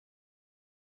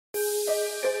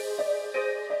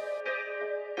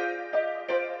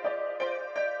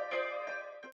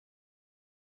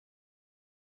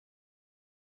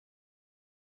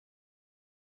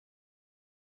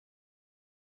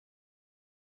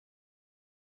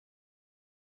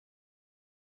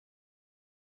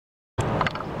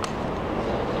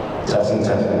Testing,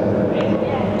 testing.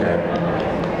 Okay.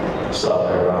 What's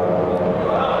up, everybody?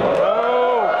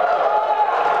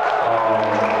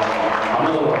 I'm a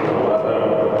little under the weather.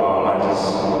 I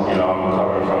just, I'm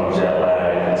recovering from jet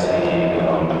lag, fatigue.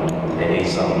 I ate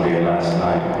something weird last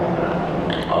night.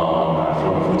 I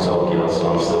flew from Tokyo,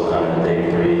 so I'm still kind of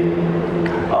day 3.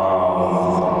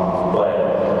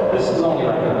 But this is only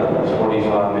like a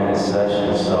 45-minute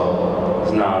session, so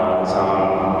it's not a lot of time.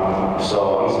 So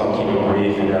I'm just gonna keep it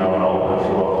brief, and then I'm gonna open the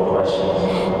floor for questions.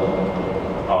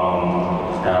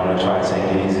 And I'm gonna try to take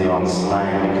it easy on the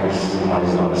slang because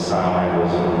somebody's on the sign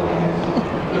language.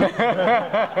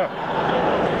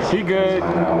 He good.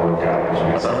 Might not work out with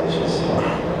translations.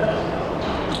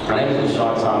 My name is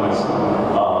Lesean Thomas. I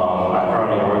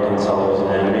currently work in television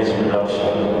animation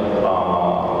production,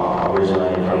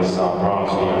 originating from the South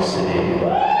Bronx, New York City.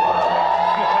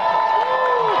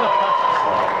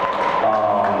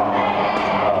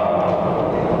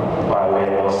 By way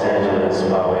of Los Angeles,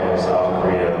 by way of South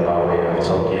Korea, by way of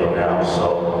Tokyo now. So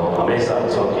I'm based out of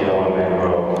Tokyo in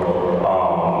Mangrove.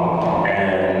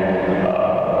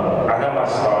 I got my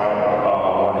start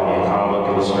wanting to be a comic book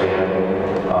illustrator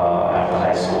after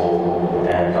high school,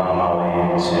 and found my way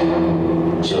into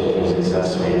children's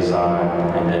accessory design,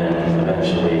 and then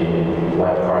eventually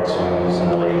web cartoons in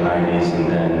the late 90s, and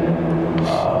then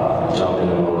jumped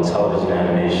into a little television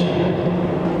animation.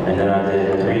 And then I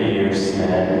did 3 years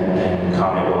in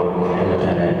comic book,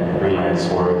 independent, freelance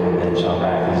work, and then jumped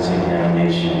back into TV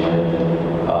animation with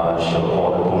a show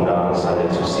called The Boondocks. I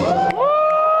did 2 seasons.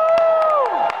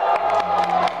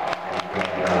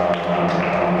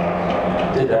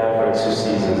 Did that for 2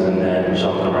 seasons, and then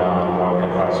jumped around, worked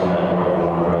at Cartoon Network and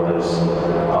Warner Brothers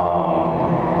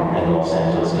in Los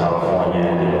Angeles, California,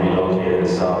 and then relocated to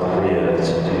South Korea to do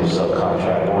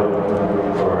subcontract work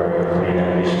for Korean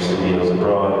animation studios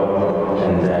abroad.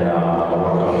 And then I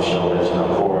worked on the show Legend of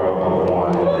Korra, Pokemon,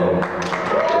 and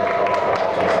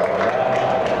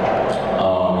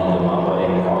then my buddy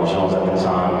Carl Jones at the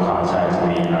time contacted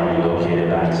me, and I relocated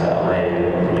back to LA,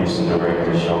 produced and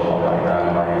directed a show called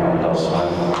Anime NYC.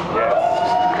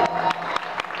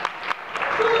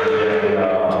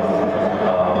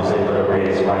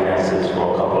 Finances for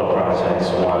a couple of projects.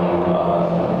 One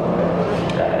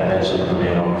that eventually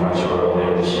premiered on Crunchyroll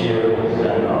earlier this year,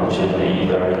 and Children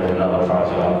Either, and another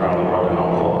project I'm currently working on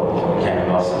called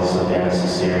Cannabis, a fantasy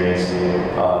series,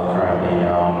 currently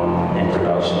in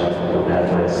production with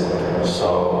Netflix. So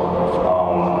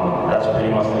that's pretty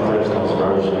much the Cliff Notes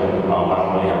version. I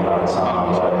don't really have a lot of time,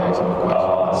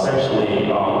 but essentially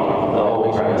the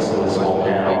whole premise of this whole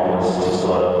panel was to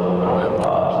sort of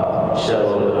shed a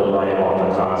little bit of light on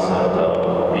the concept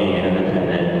of being an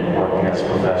independent, working as a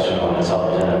professional in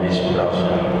television animation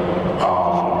production,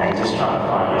 and just trying to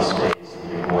find your space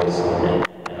and your voice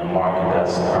in a market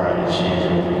that's currently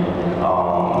changing. I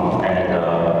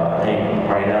think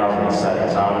right now is an exciting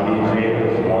time to be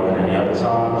creative, more than any other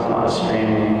time. There's a lot of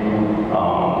streaming, a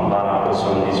lot of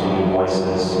opportunities for new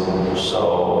voices. So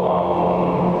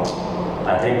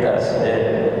I think that's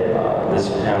it. This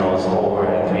panel is over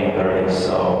at 3:30,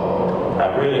 so I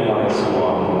really wanted to,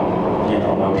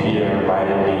 when Peter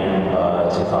invited me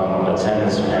to come attend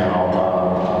this panel,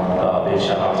 big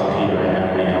shout out to Peter and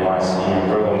Anime NYC, and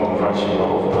furthermore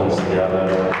Crunchyroll for putting this together.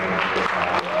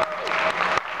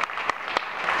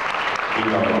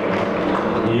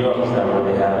 New York has never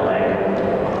really had like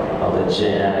a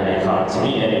legit anime con, to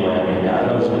me anyway. I mean, I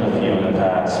know there's been a few in the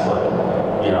past, but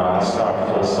I start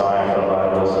to feel sorry for a lot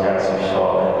of those guys who show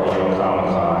up at New York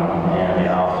Comic-Con anime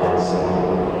outfits,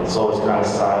 and it's always kind of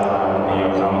sidelined when New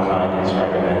York Comic-Con gets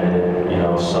recommended,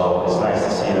 so it's nice to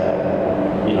see that,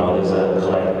 there's a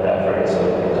collective effort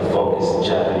to focus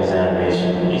Japanese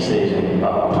animation, East Asian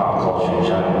pop culture in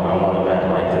general on one event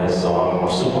like this, so I'm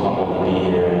super humbled to be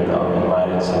here, and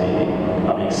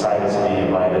I'm excited to be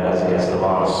invited as a guest of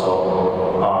honor.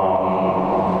 So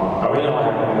I really don't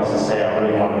have anything else to say. I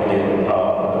really wanted to get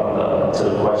to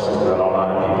the questions, because I know a lot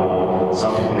of people,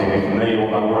 some people may be familiar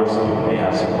with my work, some people may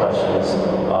have some questions,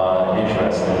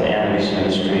 interest in the animation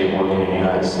industry, working in the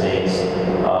United States,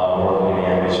 working in the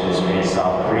animation industry in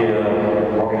South Korea,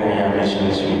 working in the animation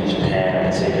industry in Japan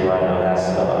in particular. I know that's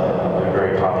a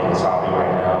very popular topic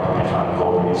right now, people trying to go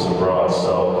produce abroad.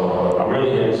 So I'm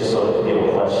really here to just sort of deal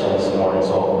with questions, more to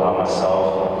talk about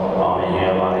myself, and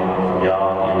hear a lot from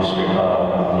y'all in the industry, in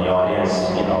the audience,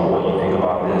 what you think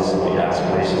about this, what your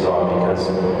aspirations are, because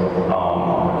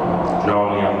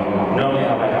normally I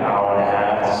have like an hour and a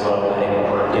half to sort of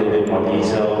get a bit more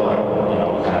detail, but we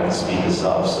kind of have to speed this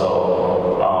up.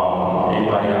 So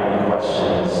anybody have any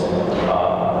questions,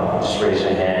 just raise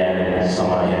your hand and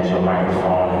someone hands you a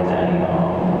microphone, and then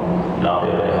I'll be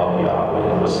able to help you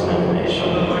out with some information.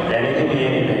 And it can be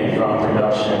anything from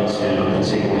production to a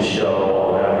particular show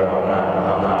or whatever. I'm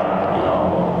not,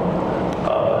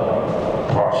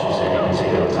 partial to any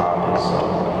particular topic. So,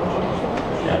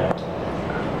 yeah.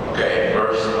 Okay,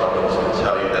 first I want to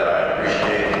tell you that I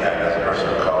appreciate that as a person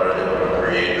of color that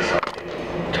created something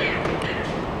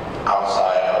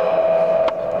outside of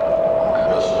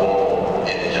what's normal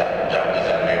in the Japanese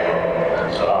anime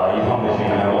world. So, you come with me,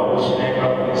 man. What's your name, bro?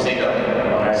 Sneak up.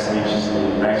 Nice to meet you,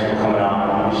 Steve. Thanks for coming out.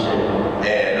 I appreciate it.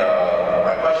 And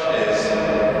my question is,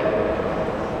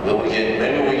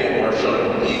 maybe we get more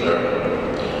children either?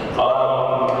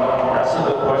 That's a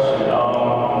good question.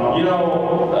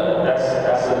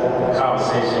 That's a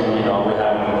conversation, we're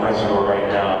having in Crunchyroll right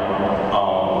now.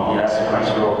 That's a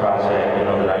Crunchyroll project,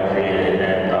 that I created,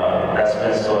 and that's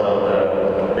been sort of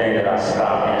the thing that I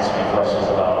stopped answering questions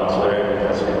about on Twitter,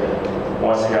 because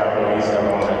once it got released,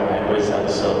 everyone was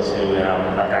episode 2, and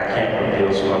I can't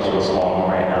reveal too much of what's going on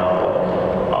right now, but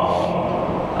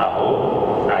I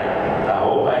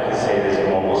hope I can say this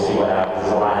more. We'll see what happens.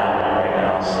 There's a lot happening right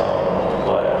now, so,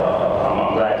 but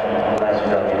I'm glad you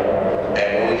got me. And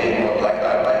will we get more Black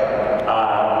Dynamite? I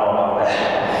don't know about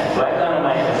that. Black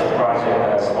Dynamite is a project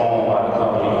that's owned by the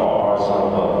company called Ars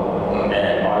Nova,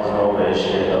 and Ars Nova is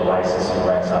shared the licensing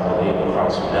rights, I believe, with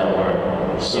Cartoon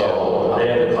Network. So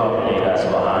they're the company that's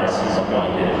behind season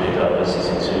 1 getting picked up and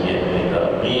season 2 getting picked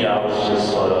up. Me, I was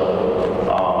just sort of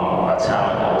a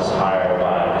talent that was hired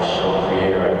by the show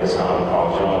creator at the time,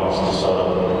 Carl Jones, to sort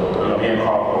of, me and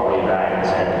Carl go way back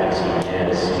 10, 15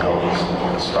 years,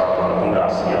 we started on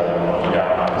Boondocks together, and when we got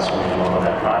an opportunity to work on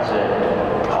that project,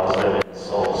 I was living in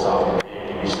Seoul, South Korea.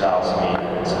 He reached out to me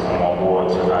to come on board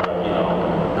to kind of,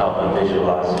 help him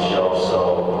visualize the show. So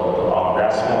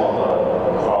that's more of a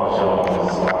Carl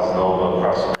Jones, Ars Nova,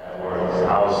 Cartoon Network.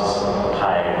 I was just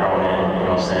hired and thrown in,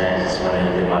 just went in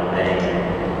and did my thing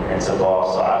and took off.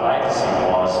 So I'd like to see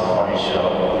more. It's a funny show.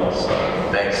 So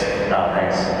thanks. No,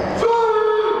 thanks.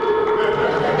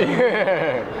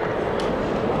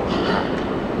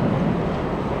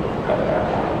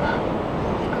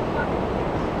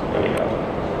 There we go.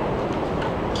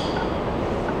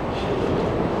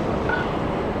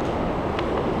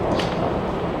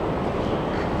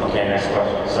 Okay, next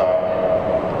question. Sorry.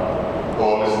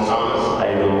 Well, Mr. Thomas. How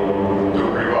you doing?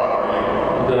 Doing pretty well. How are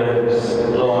you? Good. Just a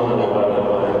little under the weather,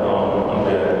 but I'm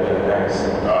good. Thanks. I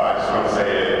just want to say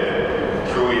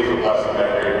it truly is a blessing that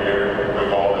you're here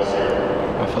with all this year.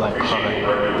 I feel like appreciate you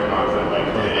working with content.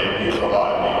 It means a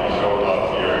lot. You show love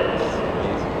here.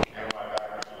 And my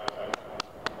back,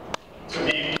 to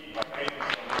me, my faith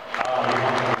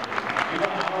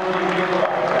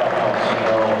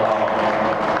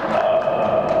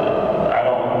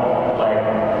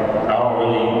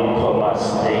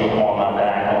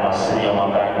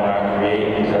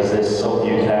is there's so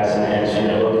few cats in the industry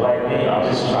that look like me. I'm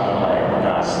just trying to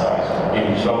not start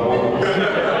getting trouble.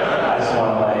 I just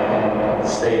want to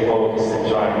stay focused and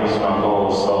try and reach my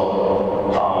goals. So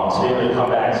to be able to come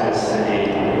back to the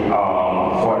city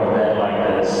for an event like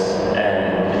this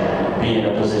and be in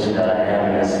the position that I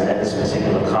am at this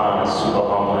particular con is super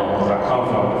humbling, because I come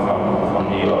from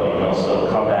New York, so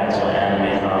to come back to an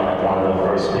anime con, like one of the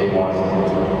first big ones,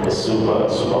 is super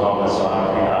humbling. So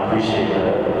I appreciate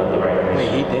the recognition.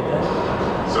 Wait, he did that?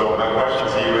 So my question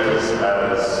to you is,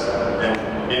 as an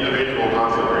individual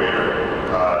content creator,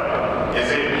 is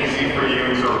it easy for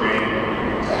you to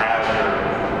have your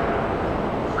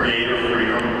creative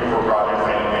freedom for projects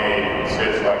that you may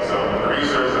switch, like some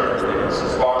producers or some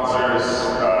sponsors?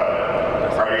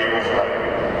 Are you able to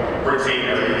routine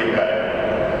everything that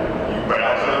you put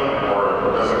out to them, or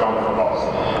does it come from cost?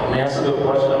 That's a good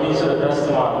question. To the best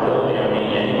of my ability,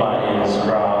 anybody in this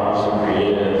crowd who's a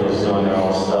creative, who's doing their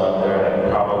own stuff, they're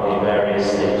at probably various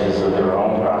stages of their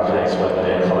own projects, whether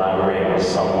they're collaborating with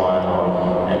someone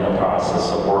or in the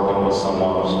process of working with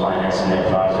someone who's financing their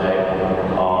project.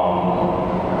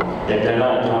 If they're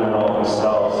not doing it all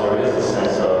themselves, there is a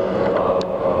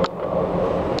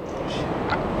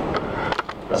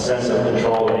sense of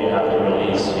control that you have to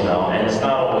release, and it's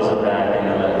not always a bad thing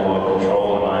to let go of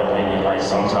control, in my opinion. Like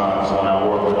sometimes when I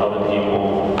work with other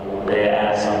people, they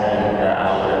add something that I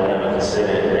would have never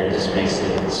considered, and it just makes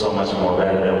it so much more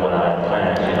better than what I had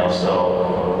planned,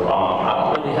 So I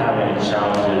don't really have any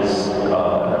challenges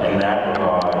in that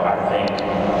regard. I think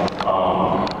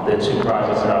the two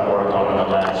projects that I worked on in the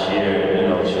last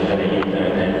year, Children of Youth and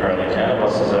then Currently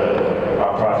Cannabis,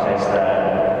 are projects that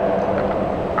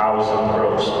I was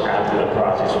approached after the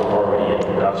projects were already in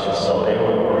production, so they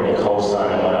were already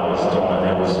co-signing what I was doing.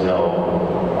 There was no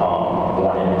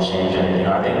wanting to change anything.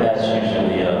 I think that's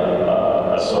usually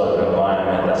a sort of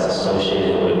environment that's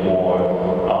associated with more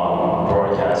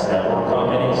broadcast network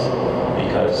companies,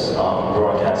 because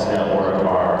broadcast network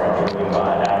are driven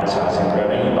by advertising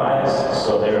revenue bias,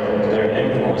 so they're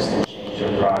influenced to change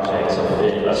your project to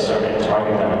fit a certain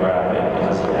target demographic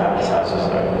because the advertisers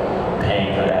are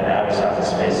paying for that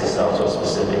advertising space to sell to a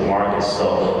specific market.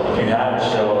 So if you have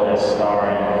a show that's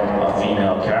starring a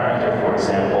female character, for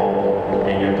example,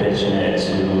 and you're pitching it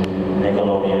to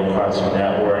Nickelodeon Cartoon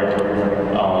Network,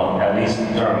 at least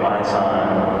during my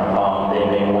time, they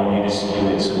may want you to skew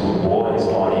it to a boys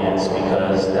audience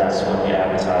because that's what the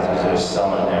advertisers are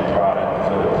selling their product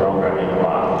for the programming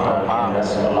model. And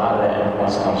that's a lot of that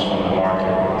influence comes from the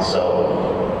market. So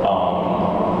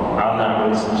I'm not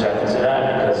really subjected to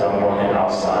that because I'm working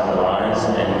outside the lines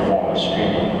in the form of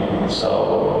streaming.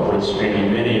 So with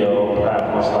streaming video,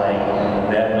 platforms like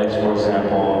Netflix, for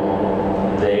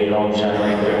example, they don't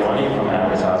generate their money from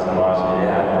advertising largely.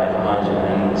 They have like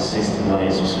 160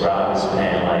 million subscribers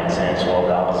paying like $10,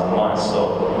 $12 a month.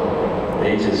 So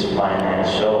they just finance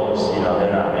shows, you know,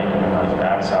 they're not making money from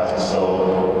advertising.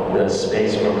 So the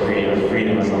space for creative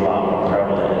freedom is a lot more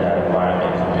prevalent in that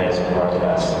environment compared to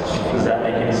broadcast. Does that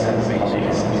make any sense?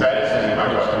 That is my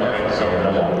question. Thank you so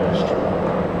much.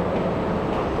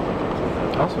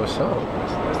 That's what's up.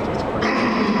 That's great.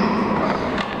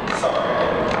 Sorry.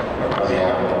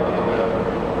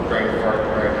 Great work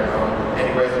right now.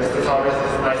 Anyways, Mr. Thomas,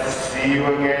 it's nice to see you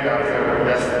again after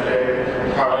yesterday.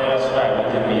 That's right, we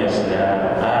did meet yesterday. I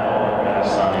had an autograph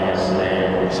signing yesterday,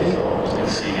 so it's good to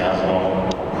see you guys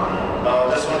going.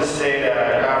 Just want to say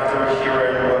that after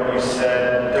hearing what you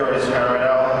said during this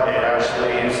panel, it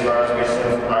actually inspires me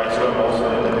since I too am also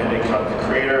an independent content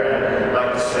creator, and I'd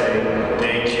like to say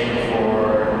thank you for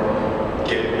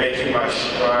making my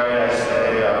stride. I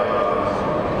say,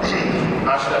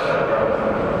 I should have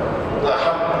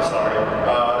I'm sorry,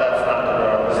 that's not the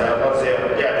word I was at. Let's say,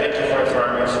 yeah, thank you for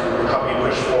inspiring me to help me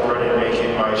push forward in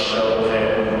making my shows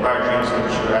and my dreams come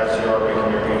true as you are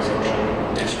making your dreams come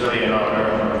true. It's really an honor.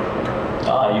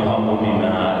 You humble me,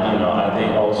 man. I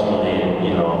think ultimately,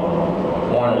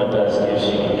 one of the best gifts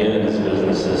you can get in this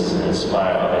business is to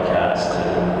inspire other cats to,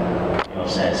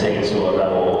 take it to a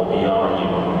level beyond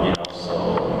you,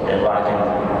 So if I can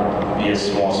be a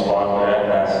small spark for that,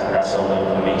 that's a win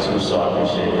for me too. So I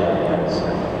appreciate that, guys.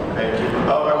 Thank you.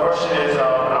 My question is,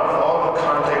 out of all the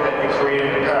content that you created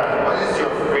in the past, what is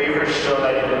your favorite show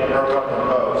that you worked on the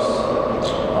most?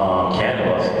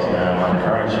 Cannabis, man. My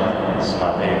current joint is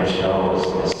my favorite show.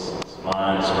 It's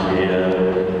mine, it's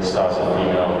creative, it stars a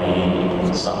female lead,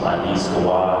 it's something I need to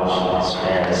watch, it's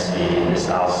fantasy, it's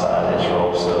outside the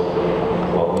tropes of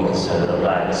what we consider the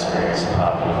black experience in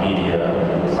popular media.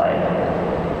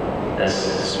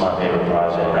 That's my favorite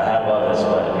project. I have others,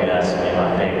 but if you ask me,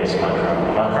 my favorite is my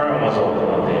current. My current one's over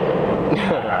my favorite.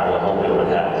 I would hope it would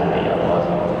have to be, otherwise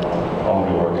I'm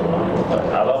only working on it. But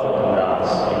I love it when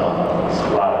there's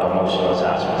a lot of emotional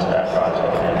attachment to that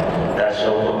project, and that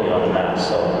show put me on the map,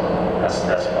 so that's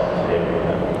my favorite.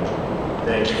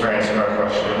 Thank you for answering my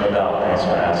question. No doubt, thanks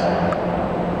for asking.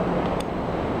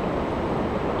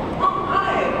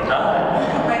 Hi.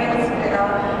 My name is Pega,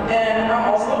 and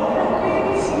I'm also from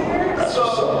Queens here. So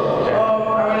I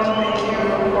wanted to thank you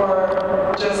for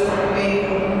just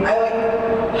being, I like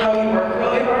how you work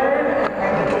really hard, and I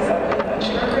think it's that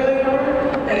you work really hard,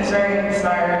 and it's very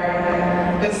inspiring,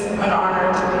 and it's an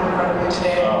honor to be in front of you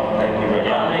today. Oh, thank you.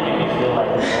 Y'all making me feel like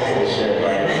bullshit.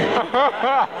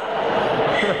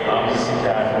 I'm just a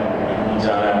guy from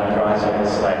John Allen Project.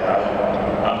 It's like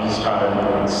I'm just trying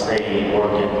to stay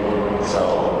working.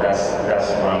 So that's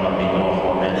what I'm gonna be doing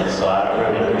for a minute. So I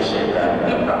really appreciate that.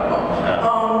 No problem.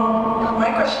 Yeah.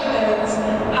 My question is,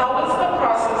 how was the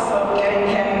process of getting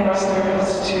Cannon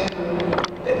Busters to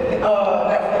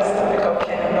Netflix to pick up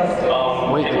Cannon Busters?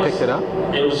 Wait, they picked it up?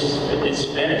 It's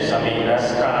finished. I mean,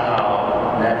 that's kind of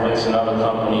how Netflix and other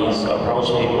companies approach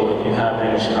people. If you have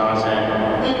finished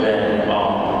content, then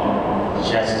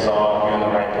chances are you're in the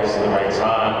right place at the right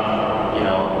time.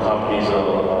 Companies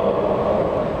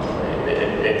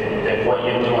if what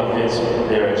you're doing fits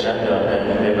their agenda,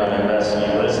 then they're going to invest in you.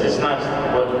 But it's not,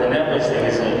 what the Netflix thing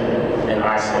isn't an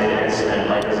isolated incident.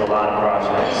 Like, there's a lot of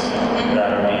projects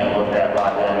that are being looked at by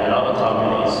them and other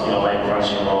companies, like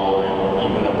Crunchyroll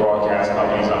and even the broadcast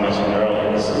companies I mentioned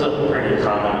earlier. This is a pretty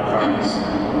common occurrence.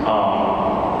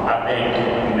 I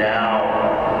think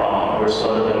now we're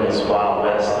sort of in this wild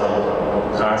west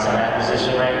of content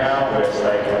acquisition right now, where it's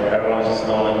like everyone's just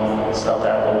throwing stuff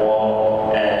at the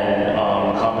wall, and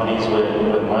companies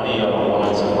with money are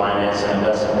willing to finance and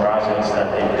invest in projects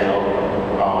that they feel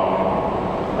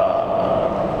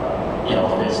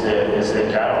fits it's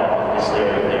their catalog, it's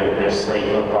their slate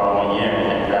for the following year,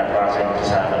 and that project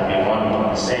just happened to be one of them.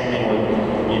 The same thing with,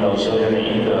 Children of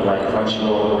Ether, like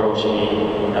Crunchyroll approached me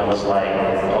and was like,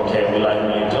 okay, we like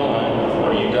what you're doing,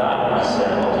 what do you got? And I said,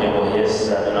 okay, well here's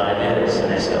 7 ideas,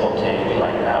 and they said, okay, we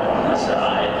like that one. I said,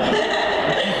 all right,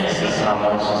 this is how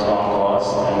much it's gonna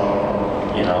cost,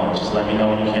 and just let me know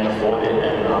when you can't afford it,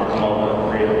 and I'll come up with a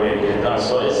creative way to get it done.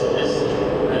 So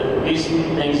these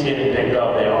things getting picked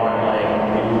up, they aren't like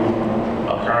new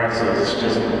occurrences. It's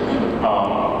just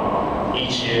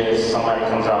each year somebody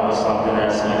comes out with something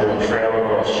that's either a trailer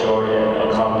or a short and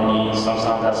a company.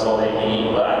 Sometimes that's all they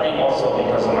need. But I think also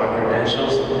because of my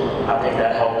credentials, I think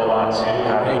that helped a lot too.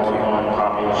 Having worked on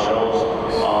popular shows,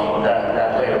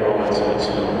 that played a role into it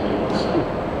too. So.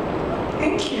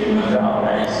 Thank you. Oh,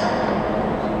 nice.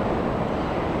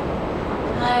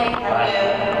 Hi, how are you?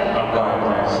 I'm fine,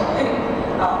 thanks.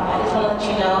 I just want to let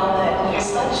you know that you're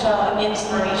such an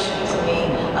inspiration to me.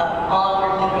 All of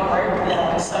your living work,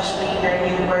 especially your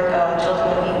new work, Children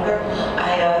of Ether.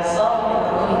 I saw it in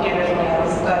the movie theaters when I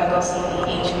was going to go see the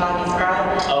H. Mommy's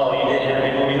Bride. Oh, you did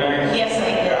Anime movie night? Yes,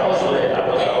 I did. That was lit. I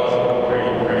thought that was a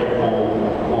pretty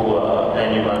cool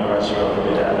venue by Crunchyroll to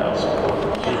do that. That was cool.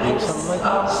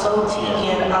 I was so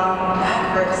taken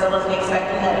back because I wasn't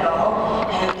expecting that at all.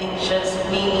 And it just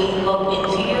made me look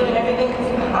into you and everything.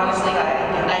 Honestly,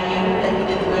 I knew that you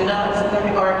did the Boondocks and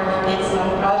everything, or did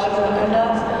some projects in the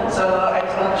Boondocks. So I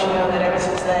just want you to know that ever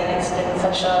since then, it's been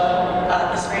such a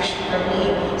inspiration for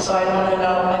me. So I want to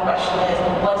know, my question is,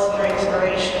 what's your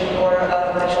inspiration for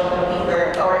the Children of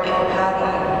Ether, or if you have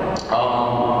one?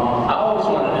 I always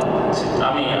wanted to,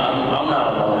 I'm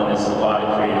not alone in this. A lot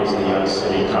of creators in New York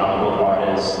City, comic book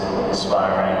artists,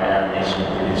 aspiring animation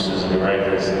producers and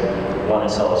directors want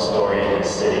to tell a story in the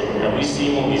city. And we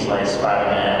see movies like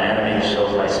Spider-Man, animated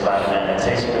shows like Spider-Man that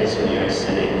takes place in New York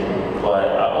City. But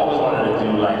I always wanted to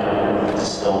do like a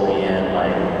dystopian,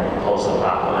 like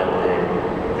post-apocalyptic,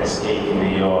 escape from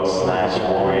New York /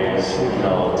 Warriors,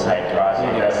 type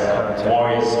project. That's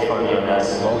Warriors escape from New York. That's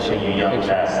when you young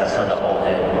cats. That's not the old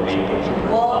head movie.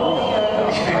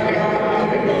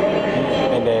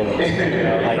 And then,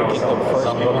 like, get the first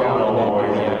book out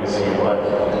and then but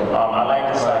I like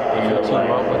this idea of like,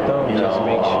 just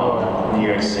make sure New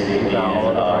York City being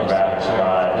ravaged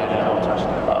by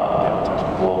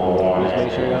global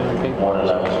warming, water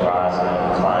levels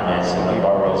rising, climates, and the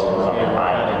boroughs becoming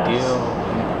islands.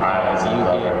 Islands are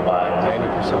governed by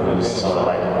different groups, sort of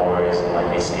like the Warriors, and like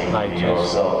they escape New York.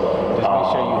 So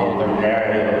the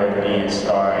narrative of it being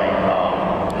starring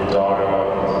the daughter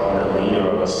of the leader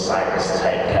of a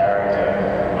Cypress-type character,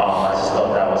 I just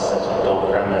thought that was such a dope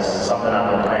premise. Something I've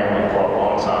been playing with for a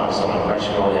long time. So when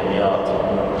Crunchyroll hit me up,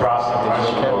 props to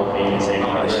Crunchyroll for even taking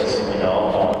a risk,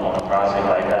 on a project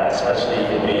like that, especially if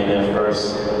it being their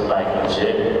first, like,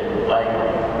 legit, like,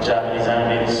 Japanese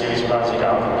animated series project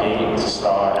out the gate to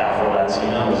star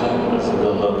Afro-Latina was a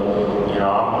good look.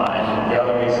 And the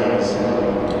other reason is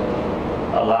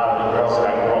a lot of the girls that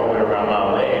I grew up with around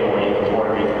my way were either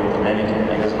Puerto Rican or Dominican.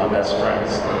 Niggas my best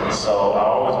friends. So I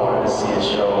always wanted to see a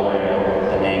show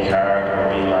where the main character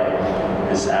would be like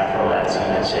this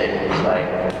Afro-Latina chick who's like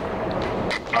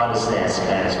understands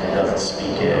Spanish but doesn't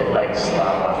speak it. Like just a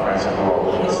lot of my friends that grew up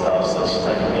with and stuff. So she's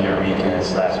like a Puerto Rican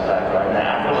 / black. Right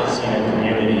now, Afro-Latina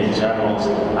community in general,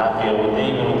 I feel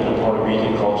even within the Puerto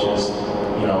Rican cultures,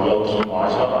 low-key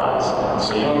marginalized.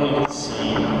 So you don't really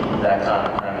see that kind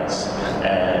of premise.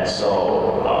 And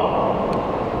so, I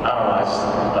don't know, I just,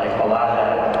 like, a lot of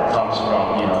that comes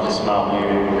from, just my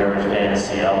weird, nerd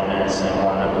fantasy elements and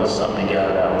wanting to put something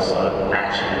together that was sort of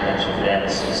action-adventure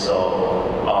fantasy. So,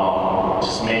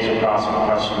 just major props for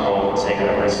Crunchyroll for taking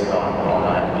a risk on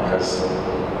that, because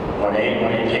when they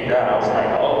picked that, I was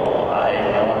like, oh, I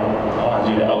want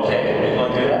to do that. Okay, we're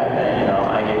going to do that. And,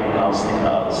 I was thinking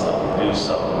of other stuff to do.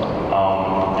 So,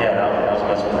 yeah, that was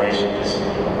my inspiration, just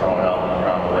growing up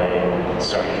around the way,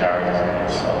 certain characters in there.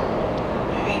 So,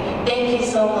 All right. Thank you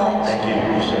so much. thank you,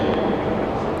 appreciate it.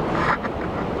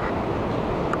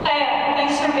 Hi,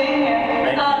 thanks for being here.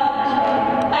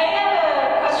 I have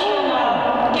a question.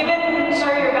 Given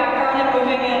sort of your background in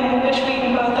moving in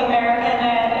between both American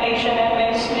and Asian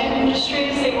animation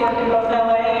industries, that you work in both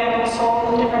LA and in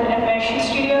Seoul, different animation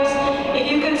studios, if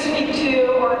you could speak to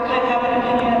or kind of have an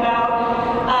opinion about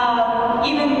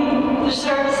even just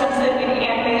sort of a sense that maybe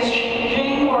anime is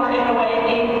changing, or in a way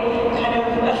being kind of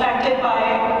affected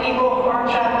by people who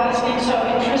aren't Japanese being so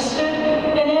interested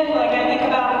in it. Like I think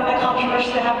about the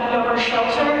controversy that happened over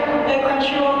Shelter that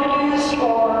Crunchyroll produced,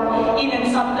 or even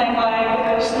something like the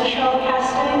Ghost in the Shell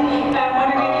casting. And I'm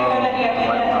wondering if you have any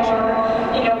opinion,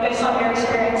 or based on your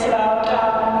experience about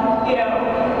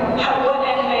how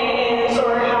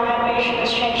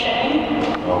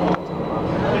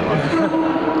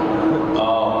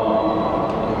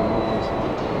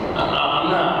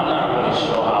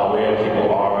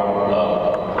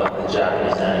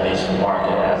Japanese animation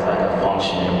market as like a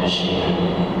functioning machine.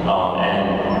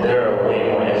 And there are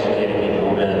way more educated people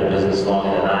who've been in the business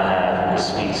longer than I have who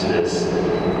speak to this,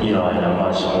 you know, in a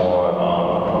much more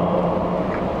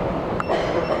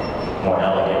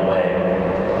elegant way.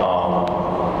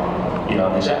 You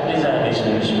know, the Japanese animation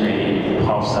industry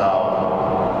pumps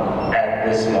out at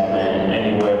this moment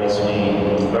anywhere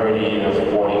between 30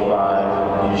 to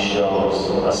 45 new shows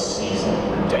a season.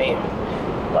 Damn.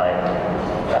 Like,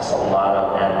 that's a lot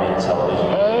of animated television.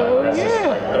 Oh, that's just yeah.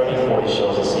 like 30, 40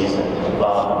 shows a season,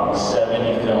 about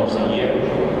 70 films a year.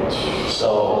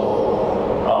 So,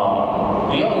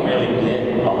 we don't really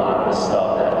get a lot of the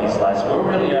stuff that these licenses, we're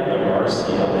really at the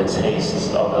mercy of the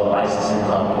tastes of the licensing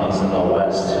companies in the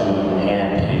West who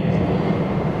handpick,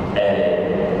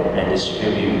 edit, and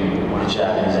distribute the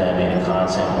Japanese animated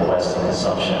content for Western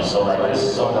consumption. So like there's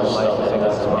so much stuff that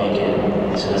doesn't make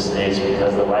it to the States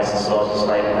because the licensors is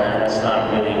like, man, that's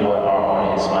not really what our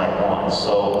audience might want.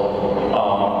 So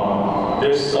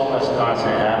there's so much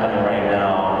content happening right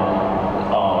now.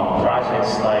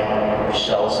 Projects like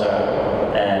Shelter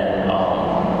and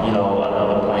you know,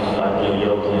 another point like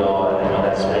Yo-Yo-Yo, you know,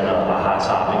 that's been a hot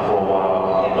topic for a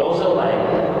while. Those are like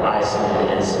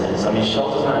isolated incidents. I mean,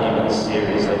 Shelter's not even a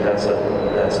series, like that's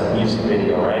a music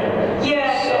video, right?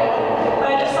 Yeah, yeah.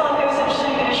 I just thought it was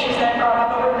interesting the issues that brought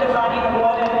up about defining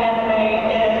what an anime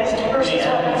is versus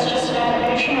whether it's just an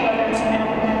animation or whether it's an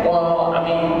anime. Well, I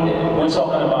mean, we're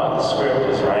talking about the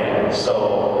scripters, right?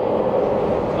 So,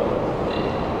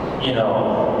 you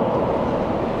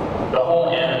know, the whole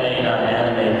anime, not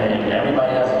anime thing,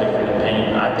 everybody has a different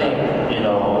opinion. I think, you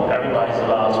know, everybody's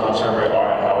allowed to interpret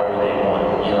art however they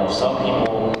want. You know, some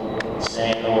people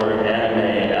saying the word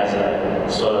anime as a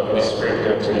sort of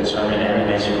descriptor to determine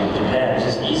animation from Japan is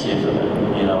just easier for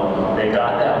them. You know, they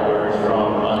got that word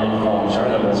from uninformed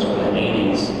journalists from the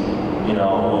 80s, you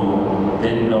know, who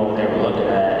didn't know what they were looking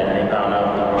at, and they found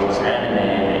out the word was anime,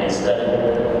 and instead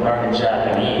of learning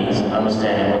Japanese,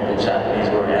 understanding what the Japanese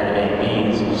word anime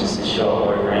means, which is a short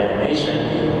word for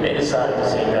animation, they decided to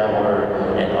take that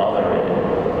word and other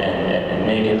it, and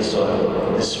make it a sort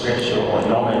of description or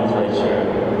nomenclature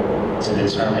to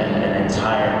determine an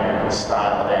entire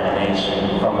style of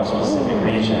animation from a specific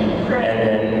region. And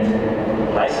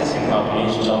then licensing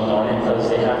companies jumped on it because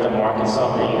they have to market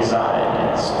something exotic.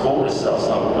 It's cool to sell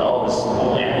something. Oh, this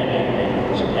cool anime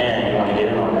thing in Japan, you want to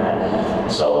get in on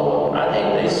that. So I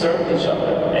think they served each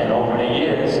other. And over the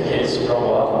years, kids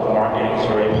grow up, marketing is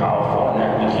very powerful, and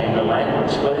that became the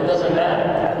language. But it doesn't matter.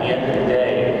 At the end of the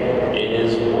day, it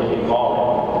is what you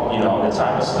call it. You know, the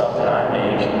type of stuff that I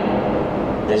make,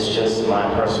 it's just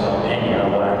my personal opinion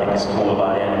of what I think is cool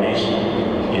about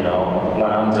animation. You know,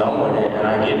 when I'm done with it and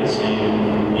I give it to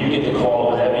you, you get to call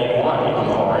it whatever you want. You can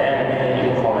call it anime,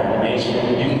 you can call it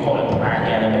animation, you can call it black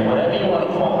anime, whatever you want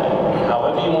to call it.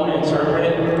 However you want to interpret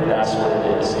it, that's what it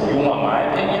is. If you want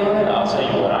my opinion on it, I'll tell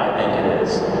you what I think it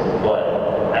is. But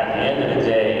at the end of the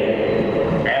day,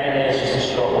 anime is just a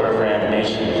short word for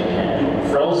animation in Japan.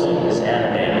 Frozen is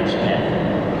anime in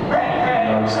Japan. Right.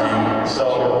 You know what I'm saying?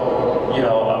 So, you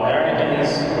know,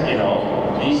 Americans, you know,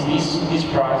 these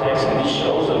projects and these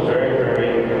shows are very,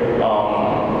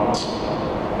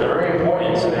 they're very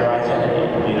important to their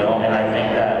identity, you know, and I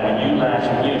think that when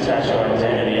you attach your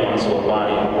identity onto a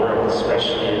body of work,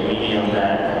 especially in a medium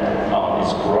that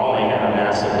is growing at a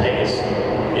massive pace,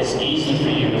 it's easy for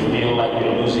you to feel like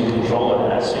you're losing control of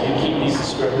that. So you keep these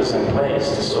descriptors in place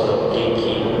to sort of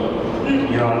gatekeep,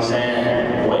 you know what I'm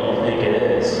saying, what you think it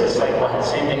is. It's like, well, the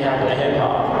same thing happened to hip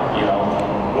hop, you know.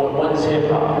 What is hip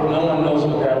hop? No one knows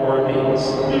what that word means,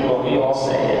 but we all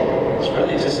say it. It's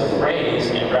really just a phrase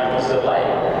in rappers' delight.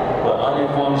 But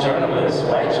uninformed journalists,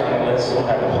 white journalists who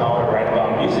had the power to write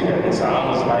about music at the time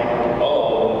was like,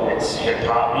 oh, it's hip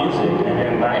hop music. And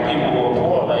then black people who were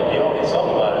poor, like, yo, what you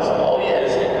talking about? It's like, oh yeah,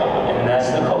 it's hip hop. And that's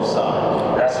the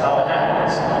cosign. That's how it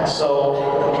happens. So,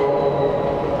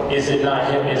 is it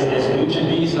not hip? Is Lucha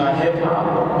Beats not hip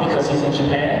hop because he's in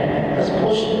Japan? That's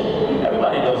bullshit.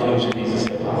 Everybody knows Lucha Beats is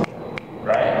hip hop,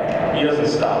 right? He doesn't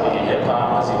stop being hip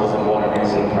hop because he wasn't born and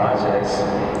raised in the projects.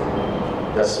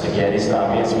 Does spaghetti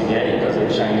stop being spaghetti because a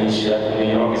Chinese chef in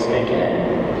New York is making it?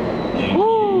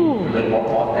 The more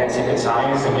authentic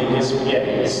Italians to make your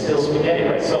spaghetti, it's still spaghetti,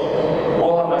 right? So,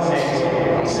 all I'm not saying to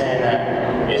you, I'm saying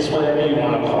that it's whatever you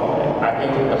want to call it. I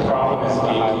think the problem is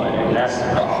gatekeeping, and that's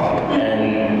the problem.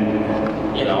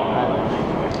 And, you know,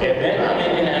 if they're not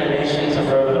making animation to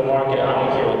further the market, I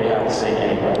don't care what they have to say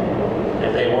anyway.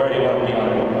 If they were, they wouldn't be on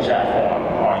the chat forum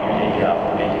arguing maybe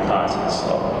out making content.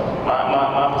 So,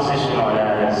 my position on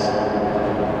that is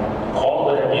call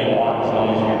it whatever you want as long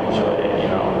as you enjoy it, you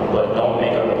know, but don't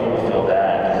make other people feel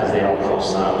bad because they don't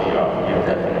co-sign with your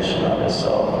definition of it.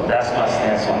 So that's my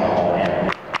stance on the whole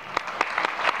anime.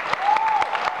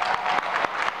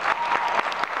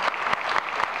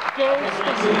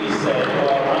 He said,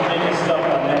 well, I'm making stuff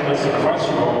on Netflix and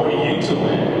Crunchyroll, what are you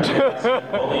doing? That's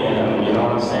bullying them, you know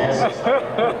what I'm saying? So it's like,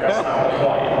 that's not the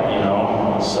point, you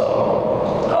know? So,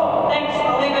 Thanks.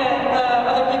 I'll leave it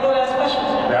other people to ask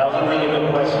questions. that was a really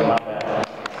good question, my bad.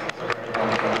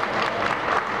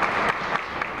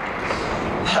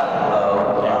 Hello.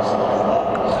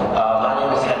 My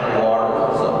name is Henry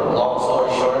Warren. So, long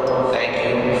story short, thank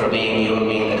you for being you and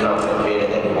being the content creator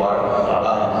that you are.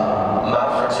 My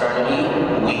fraternity,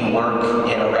 we work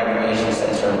in a recreation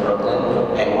center in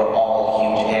Brooklyn, and we're all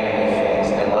huge anime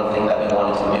fans. And one thing that we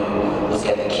wanted to do was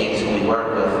get the kids who we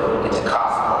work with into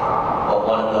cosplay. But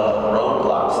one of the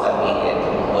roadblocks that we hit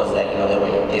was that, you know, they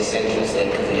were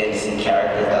disinterested because they didn't see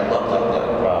characters that looked like them.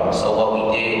 So what we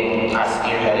did, I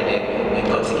spearheaded it, we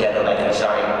put together like a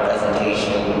giant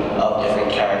presentation of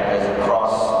different characters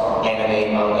across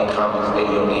anime, manga, comics,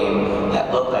 video game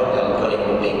that looked like them, putting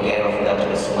a big panel for them to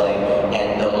display.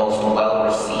 And the most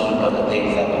well-received of the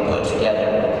things that we put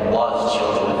together was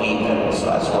Children of Ethan. So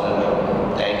I just wanted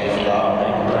to thank you for that.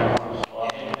 Thank you very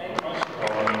much.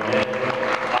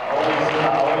 I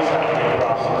always have to give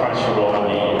props to Crunchyroll. I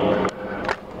mean,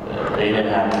 they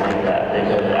didn't have to make that. They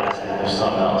could have asked me for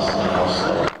something else, you know,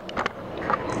 so.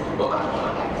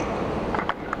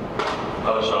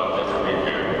 Hello, Sean. Thanks for being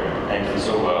here. Thank you.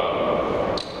 So,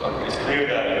 it's clear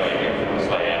that, you know, you're influenced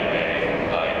by anime,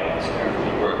 by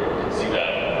your work, you can see that.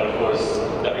 But of course,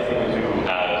 everything you do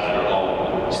has your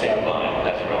own stamp on it,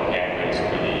 has your own handprint. It's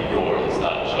really yours. It's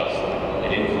not just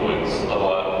an influence.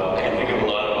 I can think of a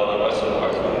lot of other Western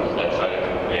cartoons that try to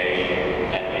convey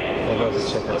anime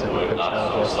influence, but do it not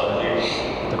so subtly.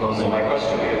 So my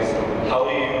question is, how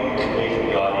do you convey to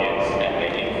the audience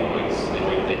anime influence in a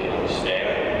way that they can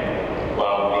understand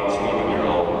while maintaining your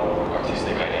own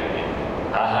artistic identity?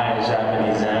 I hired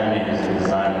Japanese animators and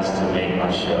designers to make my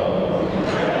show.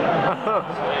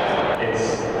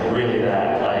 It's really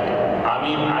that. Like, I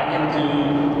mean, I can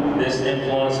do this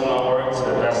influence in my work to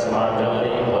the best of my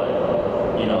ability,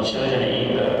 but, you know, Children of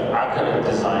Ethan, I could have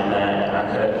designed that, and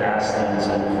I could have asked them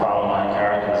to follow my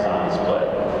character designs, but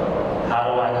how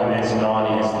do I convince an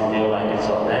audience to feel like it's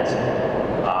authentic?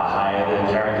 I hire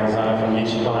the character designer from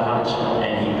Ichigo Hachi,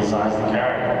 and he designs the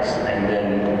characters, and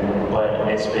then, but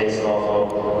it's based off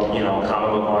of, you know,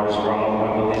 comic book artists growing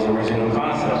up with these original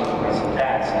concepts, and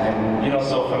cats, and, you know,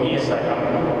 so for me, it's like,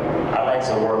 I like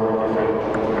to work with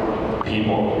different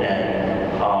people, and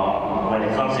when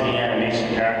it comes to the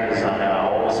animation character design, I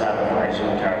always have a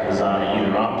original character designer.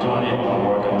 Either I'm doing it or I'm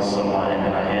working with someone, and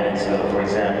then I hand it to, for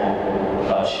example,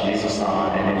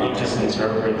 Shimizu-san, and then he just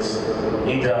interprets,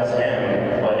 he does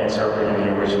him, but interpreting the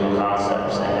original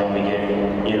concepts, and then we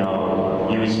get, you know,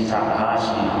 Yuichi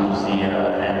Takahashi, who's the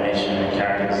animation and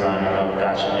character designer of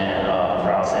Gatchaman,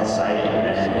 Proud's Insight,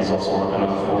 and he's also working on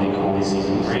Fully Cooley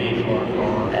Season 3,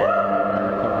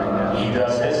 and he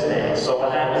does his thing. So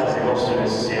what happens is it goes through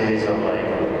this series of like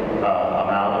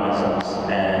amalgamisms,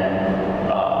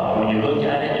 and when you look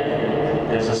at it,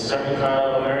 there's a certain kind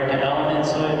of American element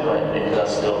to it, but it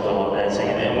does still feel authentic.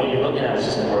 And what you're looking at is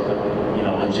just the work of, you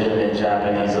know, legitimate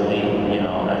Japanese elite. You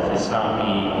know, it's not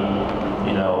me,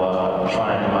 you know,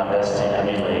 trying to do my best to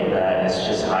emulate that. It's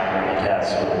just hiring the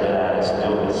cats who are good at it to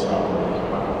do it. So,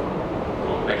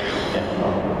 Thank you.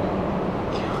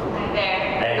 Hi there.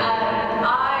 Hey. I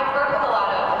work with a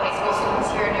lot of high school students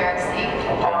here in New York City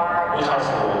who are, which high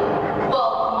school?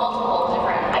 well, multiple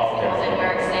different high schools in New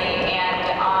York City, and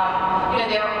you know,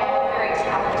 they're all very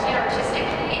talented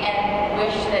artistically and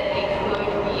wish that they could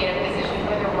be in a position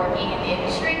where they're working in the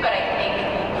industry, but I think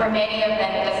for many of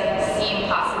them it doesn't seem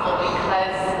possible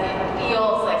because it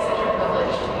feels like such a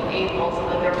privilege to be able to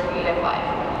live their creative life.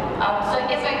 So I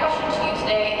guess my question to you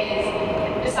today is,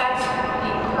 besides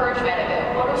the encouragement of it,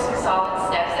 what are some solid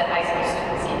steps that high school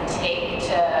students can take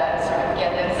to sort of get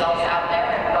themselves out there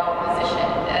and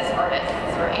well-positioned as artists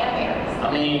or animators? I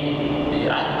mean,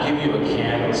 I can give you a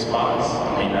canned response.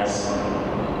 I mean, that's,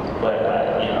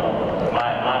 but you know, my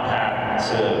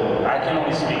path to, I can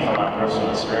only speak from my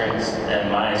personal experience, and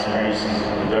my experience is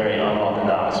a very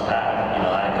unorthodox path. You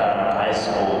know, I got out of high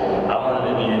school, I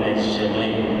wanted to be the next Jim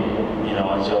Lee, you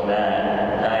know, until that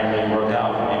didn't really work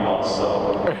out for me well,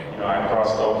 so, you know, I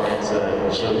crossed over into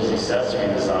children's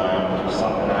accessory design, which was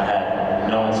something I had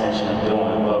no intention of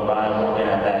doing, but by working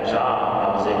at that job,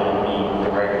 I was able to meet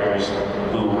directors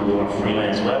who were doing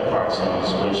freelance web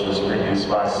cartoons, which was produced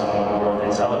by someone who worked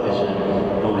in television,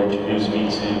 who introduced me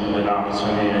to an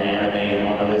opportunity to animate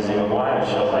on the Lizzie McGuire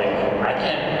show. Like, I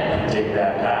can't predict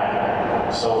that path.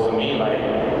 So for me, like,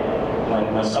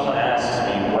 when someone asks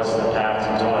me what's the path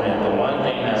to doing it, the one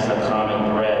thing that's the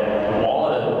common thread from all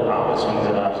of the opportunities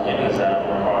that I've given is that I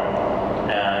work hard.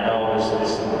 And I know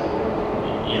it's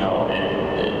you know,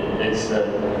 it's a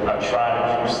tried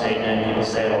and true statement. People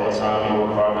say it all the time, you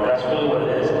work hard, but that's really what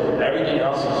it is. Everything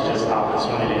else is just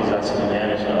opportunities I take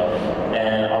advantage of.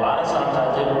 And a lot of times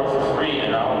I did work for free,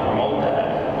 and I don't promote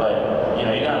that. But, you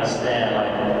know, you gotta understand,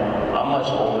 like, I'm much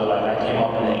older. Like, I came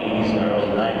up in the 80s and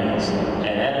early 90s,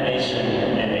 and animation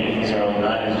in the 80s and early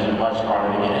 90s is much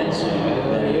harder to get into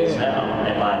than it is now,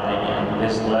 in my opinion.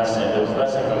 There's less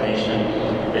information.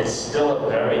 It's still a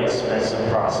very expensive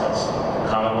process.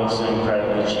 Comic books are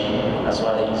incredibly cheap. That's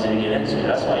why they're easy to get into.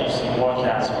 That's why you see more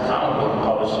cats with comic book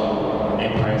publishing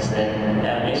in prints than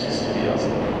animation studios.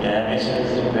 And animation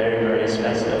is very, very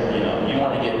expensive. You know, you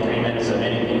want to get 3 minutes of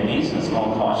anything decent, it's going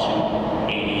to cost you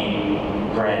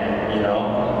 80 grand, you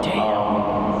know?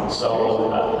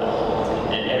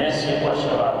 And answer your question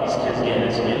about these kids getting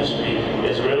into the industry,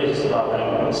 is really just about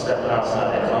them stepping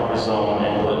outside their comfort zone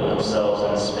and putting themselves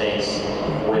in a space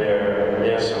where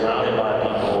they're surrounded by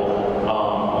people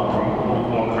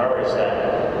who encourage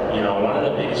that. You know, one of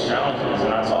the biggest challenges,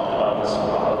 and I talked about this a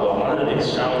while ago, one of the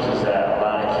biggest challenges that a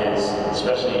lot of kids,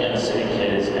 especially inner city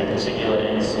kids, in particular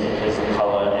inner city kids of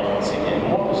color, and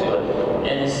more particular,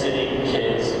 inner city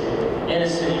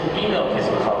female kids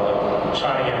of color,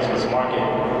 trying to get into this market,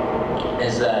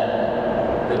 is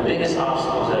that the biggest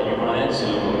obstacles that you run into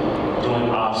doing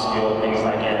obscure things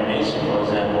like animation, for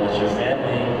example, is your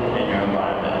family and your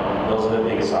environment. Those are the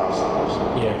biggest obstacles.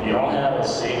 Yeah. If you don't have a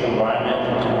safe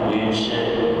environment to do weird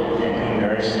shit and do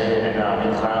nerd shit and not be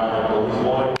clowned and bullied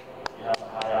for it, you have a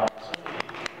high opportunity.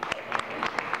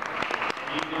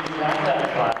 You have that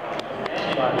environment. Your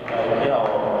family might be like, yo,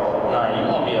 nah, you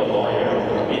won't be a lawyer,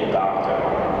 you'll be a doctor.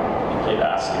 You play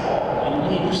basketball. You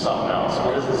need to do something else.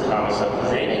 What is this concept?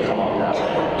 Because they didn't come up that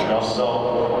way, you know? So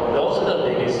those are the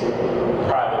biggest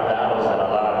private battles that a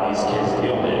lot of these kids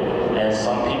deal with. And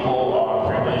some people are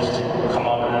privileged to come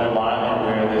up in an environment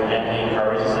where their family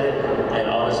encourages it, and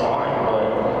others aren't.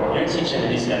 But you're teaching in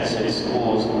these inner city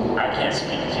schools. I can't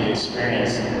speak to your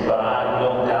experience, but I have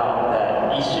no doubt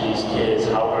that each of these kids,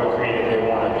 however creative they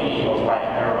want to be, are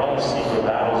fighting their own secret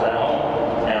battles at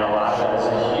home. And a lot of that is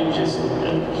the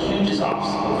hugest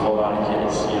obstacle for a lot of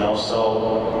kids, you know. So,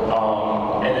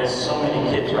 and there's so many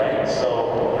kids, right?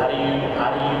 So how do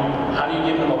you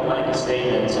give them a blanket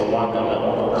statement to want them to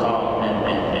overcome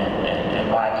and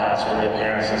bypass what their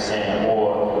parents are saying,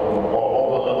 or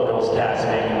overlook those cats,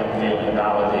 making them feel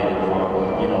invalidated,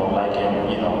 or, you know, like in,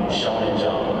 you know, Shonen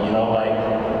Jump, you know, like,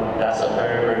 that's a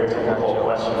very, very difficult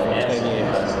question to answer,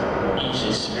 because each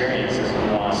experience is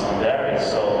nuanced and varied.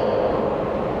 So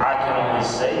I can only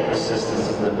say persistence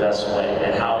is the best way,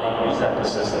 and how they use that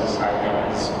persistence, I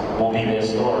think, will be their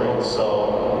story.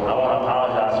 So I want to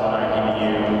apologize for not giving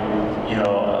you, you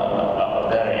know, a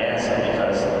better answer,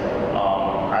 because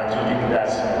I do think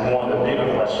that's one of the bigger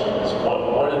questions.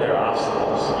 What are their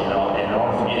obstacles? You know, in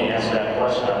order for me to answer that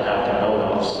question, I have to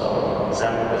know those. So does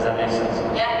that make sense?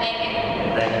 Yeah, thank you.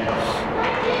 Thank you.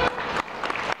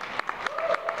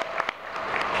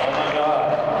 Oh my God,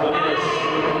 look at this.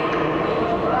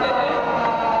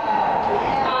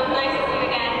 Nice to see you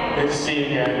again. Good to see you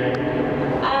again.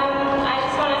 I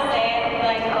just want to say,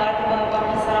 like a lot of people have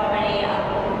already said already,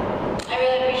 I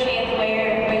really appreciate the way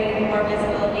you're bringing more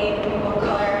visibility to people of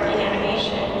color in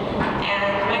animation. And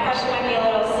my question might be a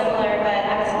little similar, but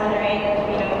I was wondering,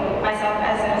 you know, myself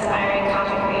as an aspiring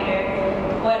content creator,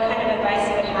 what kind of advice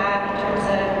you would have in terms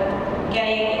of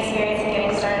getting experience and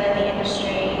getting started in the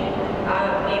industry,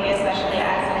 maybe especially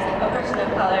as a person of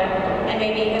color, and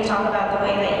maybe you can talk about the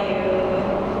way that you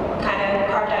kind of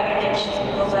carved out your niche and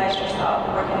globalized yourself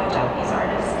working with Japanese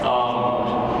artists.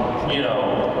 You know,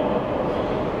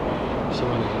 She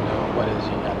wanted to know what it is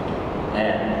you got to do.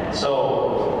 and so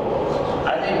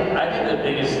I think the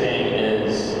biggest thing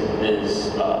is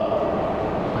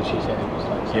When she said it was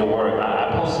like your work.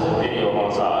 I posted a video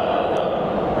once,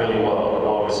 really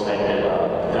well respected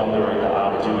film director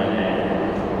Audrey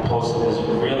and posted this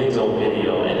really dope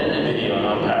video. And in the video, and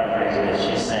I'm paraphrasing it,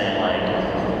 she's saying, like,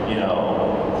 you know,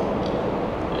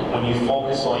 when you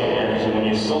focus all your energy, when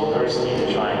you're so thirsty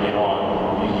to try and get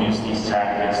on, you use these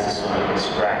tactics to sort of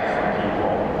distract from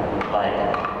people. Like,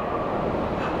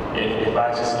 if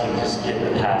I can just get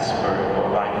the password,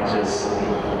 or if I can just,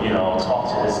 you know,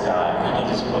 talk to this guy, if he can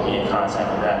just put me in contact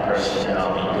with that person, then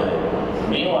I'll be good.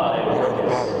 Meanwhile, their work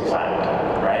is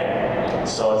flat, right?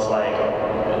 So it's like,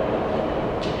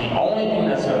 the only thing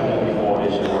that's going to move you forward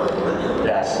is your work.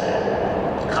 That's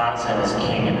it. Content is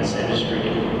king in this industry,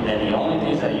 and the only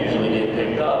things that usually get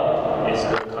picked up is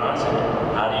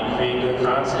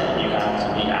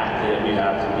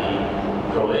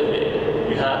prolific.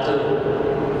 You have to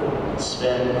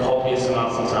spend copious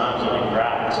amounts of time on your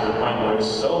craft to the point where it's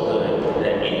so good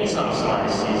that anytime somebody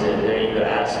sees it, they're either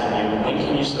asking you, when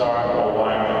can you start, or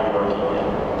why aren't you working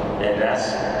yet? And that's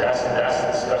the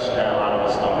discussion that a lot of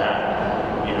us don't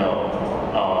have, you know.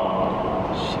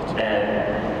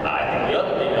 And I think the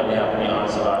other thing that we have to be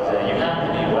honest about is that you have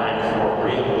to be whacked for a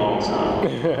really long time.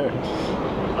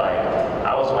 Like,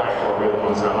 I was whacked for a really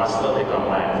long time. I still think I'm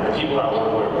whacked. The people I work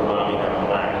with remind me that I'm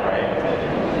whacked, right?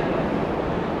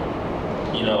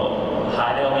 You know,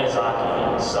 Anime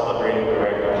Miyazaki celebrated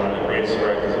director, one of the greatest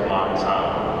directors of modern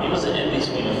time. He was an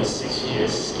in-betweener for 6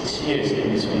 years. 6 years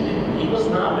in-betweener. He was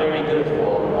not very good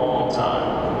for a long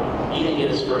time. He didn't get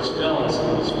his first film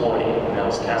until he was 40, and that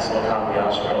was Castle of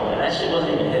Cagliostro, and that shit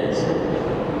wasn't even his.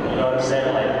 You know what I'm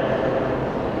saying? Like,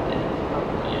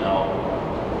 you know,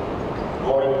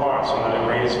 Gordon Parks, one of the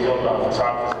greatest film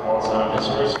photographers of all time, his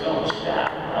first film was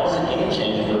Shaft. That was a game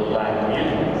changer for the black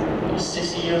community. He was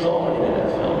 60 years old when he did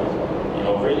that film. You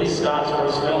know, Ridley Scott's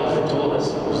first film was The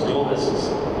Duelist. It was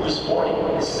Duelists. He was 40.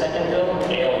 His second film,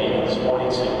 Alien, he was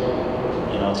 42.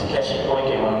 You know, Takeshi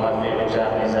Koike, one of my favorite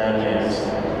Japanese animators,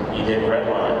 he did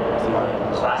Redline,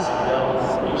 a classic film.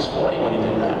 He was 40 when he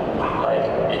did that.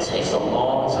 Like, it takes a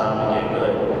long time to get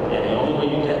good. And the only way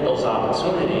you get those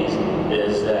opportunities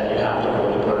is that you have to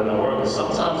really put in the work. And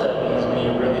sometimes that means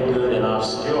being really good and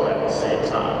obscure at the same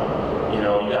time. You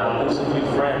know, you gotta lose a few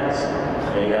friends.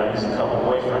 You gotta lose a couple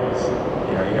boyfriends.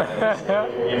 You know, you gotta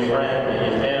lose your friend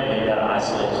and your family. You gotta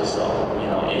isolate yourself. You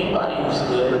know, anybody who's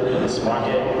good in this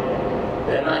market,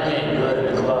 they're not getting good in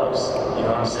the clubs. You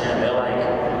know what I'm saying? They're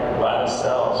like by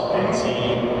themselves,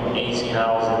 15, 18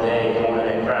 hours a day, going to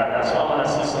their craft. That's why when I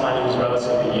see somebody who's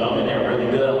relatively young and they're really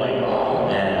good, I'm like, oh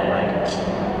man, like,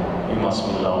 you must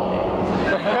be lonely.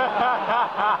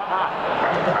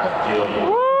 I feel you.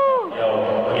 Yo,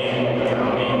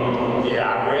 yeah,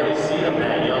 I rarely see them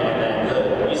that young and that good.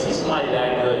 When you see somebody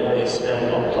that good, they spend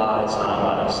a lot of time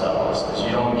by themselves. Because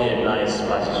you don't get nice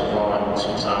by just drawing 2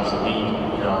 times a week.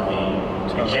 You know what I mean?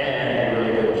 You can, you're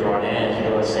really good at drawing hands, you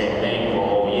do the same thing for a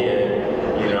whole year,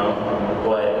 you know?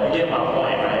 But you get my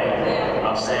point, right?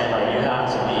 I'm saying, like, you have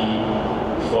to be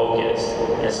focused.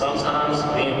 And sometimes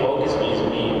being focused means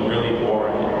being really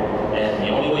boring. And the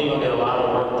only way you're gonna get a lot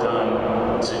of work done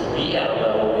to be at a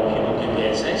level where people can pay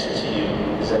attention to you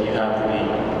is that you have to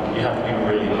be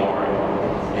really boring,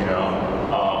 you know?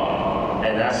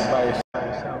 And that's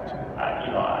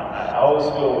I always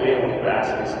feel weird when people ask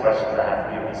me these questions. I have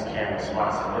to give these canned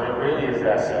responses, but it really is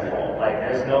that simple. Like,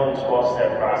 there's no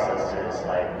 12-step process to this.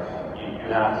 Like,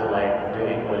 you have to, like,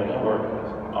 really put in the work.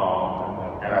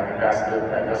 And I think that's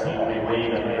the only way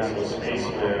you can get to a space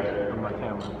where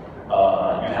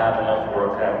you have enough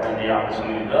work that when the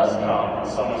opportunity does come and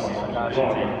someone sees what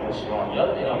you're doing and puts you on. The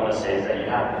other thing I want to say is that you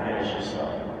have to finish your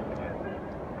stuff.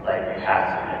 Like, you have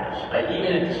to finish. Like,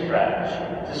 even if it's trash,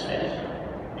 just finish it.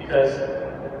 Because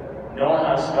knowing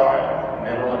how to start,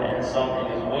 middle, and end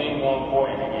something is way more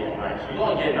important than getting nice. You're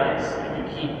going to get nice if you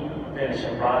keep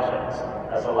finishing projects.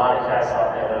 There's a lot of cats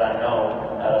out there that I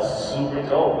know that are super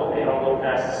dope, but they don't go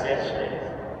past the sketch phase.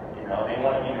 You know, they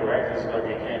want to be directors, but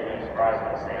they can't finish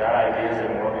projects. They got ideas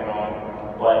they're working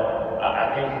on, but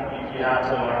I think you have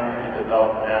to learn and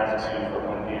develop an aptitude for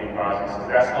completing projects.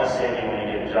 That's going to save you when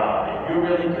you get a job. If you're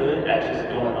really good at just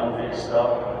doing unfinished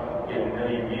stuff, getting a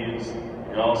million views,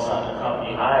 and all of a sudden the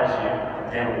company hires you,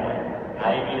 then what?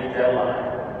 How do you meet a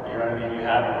deadline? You know what I mean? You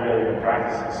haven't really been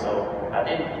practicing. So I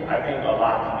think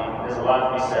there's a lot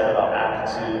to be said about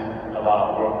aptitude,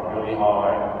 about working really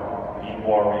hard, be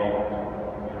boring,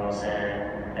 you know what I'm saying?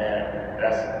 And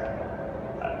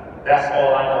that's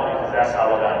all I know, because that's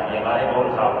how I got in the game. I didn't go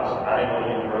to college, I didn't go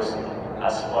to university.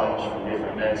 I sponged from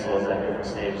different mentors at different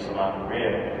stages of my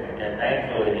career. And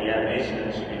thankfully the animation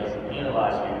industry doesn't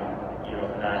penalize you know,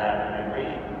 for not having a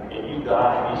degree. If you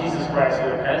got Jesus Christ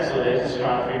with a pencil, they're just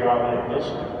trying to figure out where to push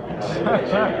you. You know, they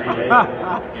get your degree later.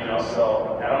 You know,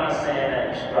 so, and I'm not saying that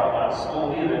you should drop out of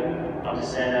school either. I'm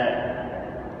just saying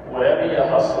that whatever your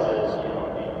hustle is, you know,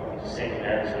 you just take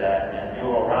advantage of that, and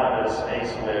you'll arrive at a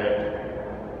space where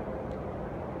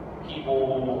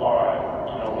people who are,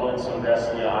 you know, willing to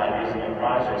invest in your ideas and your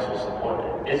projects will support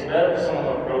it. It's better for someone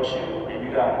to approach you and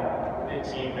you got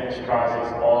 15 finished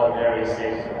projects, all at various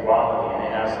stages of quality, and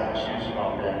they have something to choose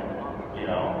from, than, you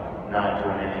know, not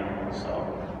doing anything. So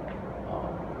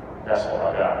that's what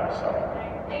I got. Sorry.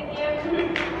 Thank you.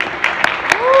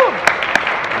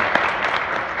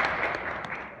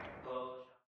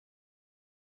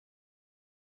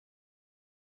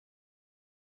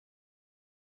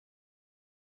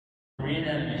 The Korean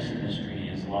animation industry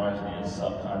is largely a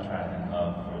subcontracting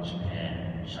hub for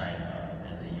Japan, China,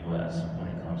 U.S. when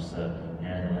it comes to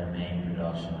handling main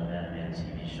production of animated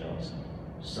TV shows.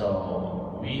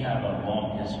 So we have a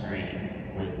long history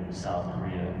with South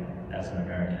Korea as an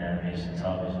American animation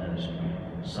television industry.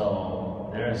 So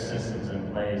there are systems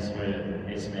in place where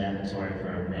it's mandatory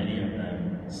for many of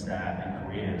them, staff in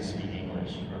Korea, to speak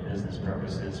English for business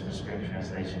purposes, for script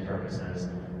translation purposes,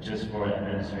 just for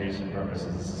administration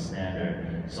purposes. It's a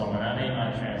standard. So when I made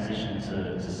my transition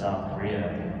to South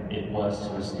Korea, it was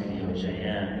to a Studio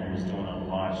JN who was doing a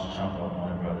large chunk of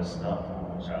Warner Brothers stuff,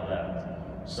 which I left.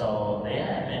 So they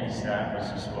had many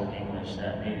staffers who spoke English.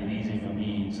 That made it easy for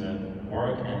me to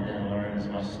work and then learn as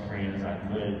much Korean as I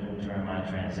could during my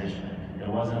transition. It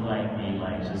wasn't like me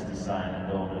just deciding to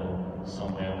go to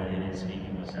somewhere where they didn't speak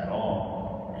English at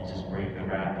all and just break the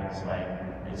rapids.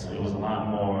 It was a lot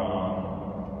more,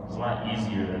 it was a lot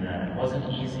easier than that. It wasn't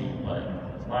easy, but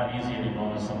it's a lot easier than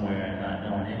going somewhere and not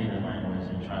knowing any of the language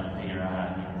and trying to figure out how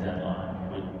to meet the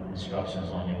deadline with instructions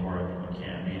on your work and you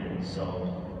can't read it. So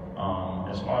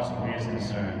as far as Korea is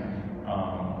concerned,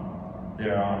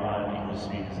 there are a lot of English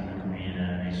speakers in the Korean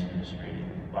animation industry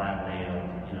by way of,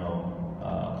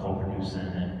 co-producing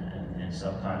and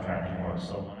subcontracting work.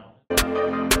 So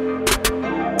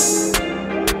when I